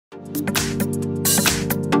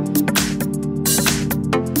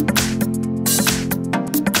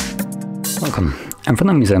Welcome, I'm from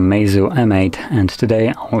MEIZU M8 and today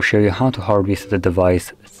I will show you how to hard reset the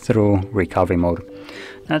device through recovery mode.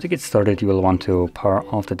 Now to get started you will want to power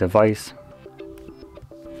off the device,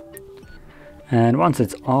 and once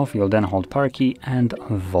it's off you'll then hold power key and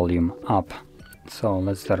volume up. So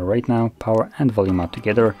let's start it right now, power and volume up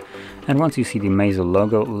together, and once you see the MEIZU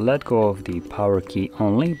logo, let go of the power key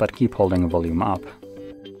only but keep holding volume up.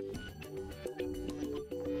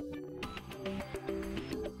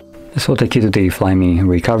 This will take you to the Flyme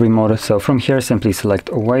recovery mode, so from here simply select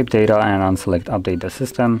wipe data and unselect update the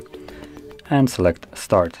system and select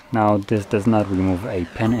start. Now this does not remove a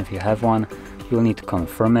pin if you have one, you will need to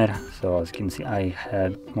confirm it. So as you can see I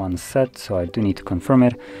had one set, so I do need to confirm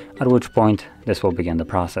it, at which point this will begin the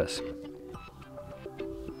process.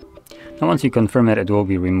 Now once you confirm it, it will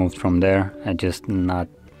be removed from there,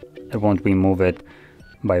 it won't remove it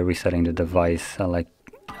by resetting the device like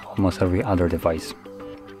almost every other device.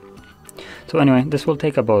 So anyway, this will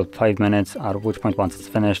take about 5 minutes, at which point once it's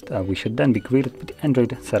finished, we should then be greeted with the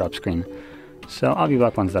Android setup screen. So I'll be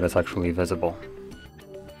back once that is actually visible.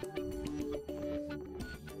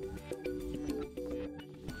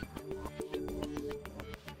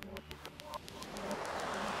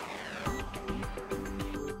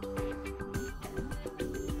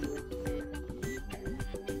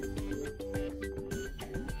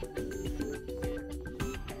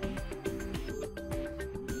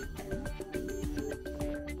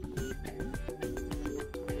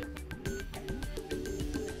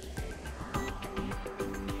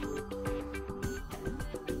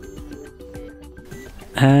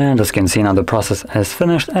 And as you can see now the process is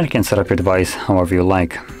finished and you can set up your device however you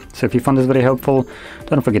like. So if you found this video helpful,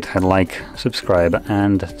 don't forget to hit like, subscribe,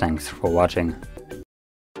 and thanks for watching.